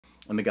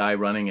And the guy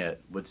running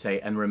it would say,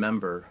 and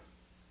remember,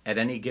 at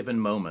any given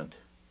moment,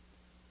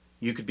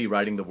 you could be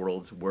writing the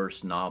world's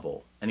worst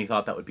novel. And he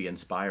thought that would be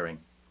inspiring.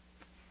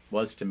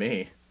 Was to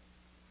me.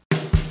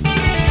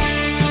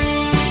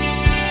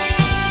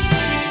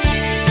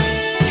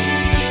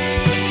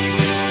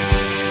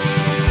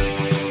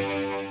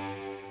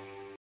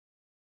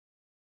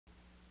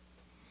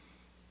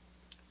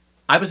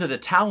 I was at a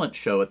talent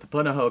show at the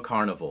Punahou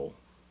Carnival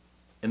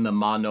in the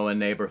Manoa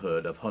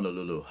neighborhood of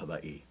Honolulu,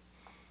 Hawaii.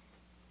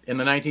 In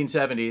the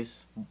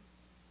 1970s,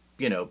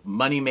 you know,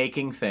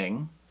 money-making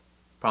thing.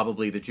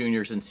 Probably the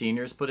juniors and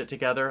seniors put it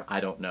together.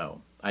 I don't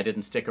know. I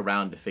didn't stick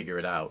around to figure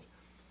it out.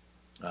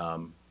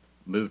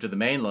 Moved to the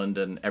mainland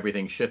and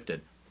everything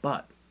shifted.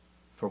 But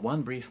for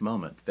one brief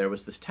moment, there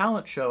was this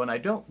talent show, and I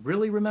don't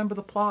really remember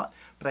the plot,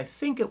 but I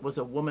think it was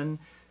a woman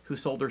who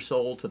sold her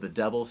soul to the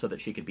devil so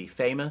that she could be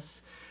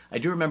famous. I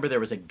do remember there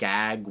was a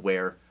gag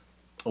where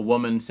a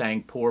woman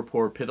sang Poor,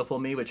 Poor, Pitiful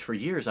Me, which for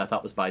years I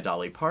thought was by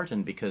Dolly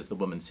Parton because the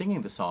woman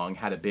singing the song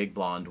had a big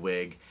blonde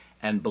wig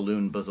and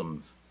balloon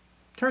bosoms.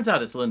 Turns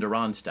out it's Linda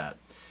Ronstadt.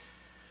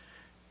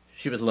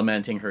 She was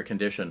lamenting her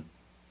condition.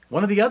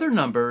 One of the other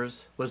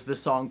numbers was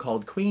this song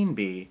called Queen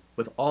Bee,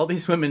 with all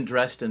these women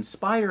dressed in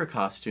spider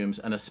costumes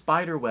and a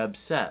spider web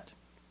set.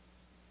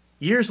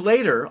 Years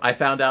later, I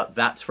found out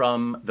that's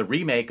from the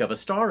remake of A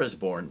Star is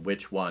Born,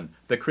 which won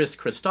the Chris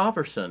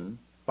Christopherson,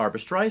 Barbra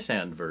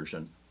Streisand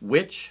version,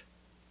 which,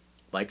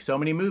 like so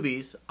many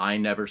movies, I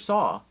never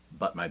saw,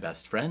 but my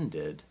best friend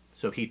did,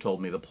 so he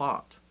told me the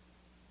plot.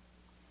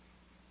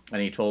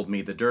 And he told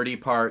me the dirty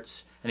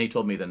parts, and he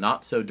told me the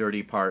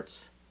not-so-dirty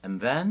parts, and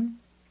then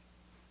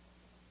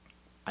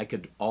I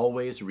could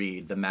always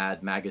read the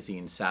Mad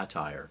magazine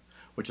satire,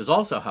 which is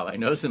also how I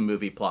know some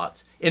movie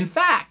plots. In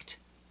fact,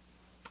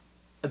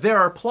 there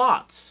are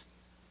plots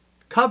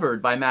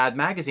covered by Mad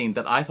magazine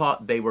that I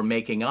thought they were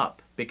making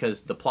up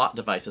because the plot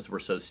devices were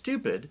so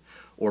stupid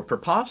or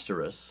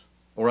preposterous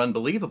or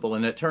unbelievable,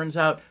 and it turns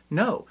out,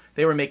 no,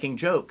 they were making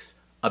jokes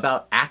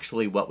about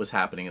actually what was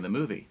happening in the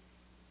movie.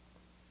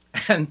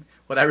 And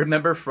what I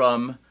remember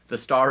from The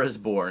Star is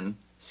Born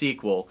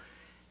sequel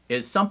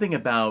is something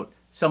about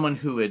someone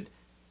who had,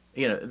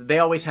 you know, they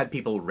always had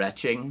people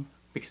retching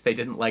because they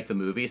didn't like the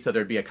movie, so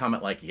there'd be a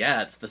comment like,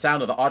 yeah, it's the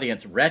sound of the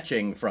audience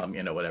retching from,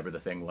 you know, whatever the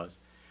thing was.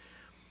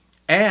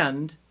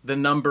 And the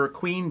number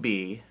Queen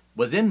Bee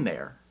was in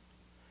there.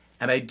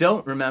 And I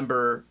don't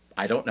remember,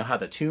 I don't know how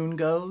the tune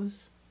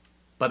goes,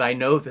 but I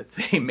know that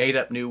they made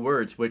up new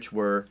words, which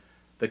were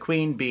the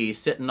queen bee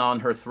sitting on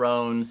her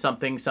throne,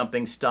 something,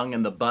 something stung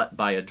in the butt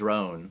by a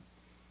drone.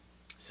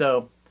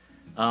 So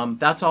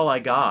that's all I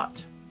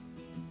got.